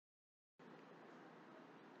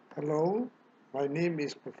Hello, my name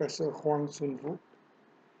is Professor Huang Sun Vuk.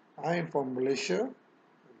 I am from Malaysia,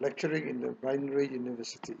 lecturing in the Binary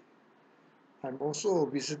University. I'm also a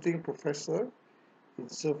visiting professor in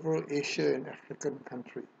several Asian and African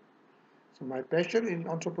countries. So my passion in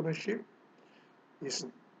entrepreneurship is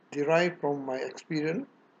derived from my experience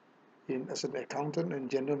as an accountant and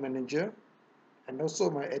general manager, and also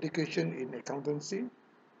my education in accountancy,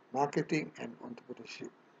 marketing, and entrepreneurship.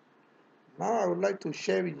 Now I would like to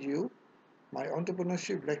share with you my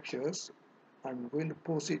entrepreneurship lectures. I'm going to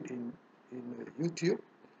post it in YouTube,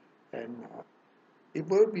 and it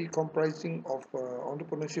will be comprising of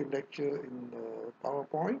entrepreneurship lecture in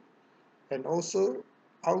PowerPoint, and also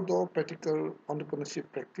outdoor practical entrepreneurship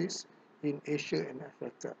practice in Asia and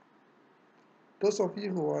Africa. Those of you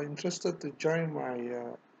who are interested to join my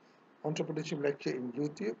entrepreneurship lecture in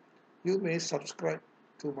YouTube, you may subscribe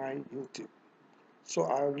to my YouTube. So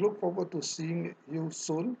I look forward to seeing you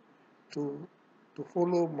soon to, to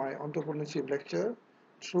follow my entrepreneurship lecture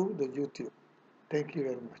through the YouTube. Thank you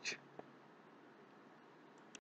very much.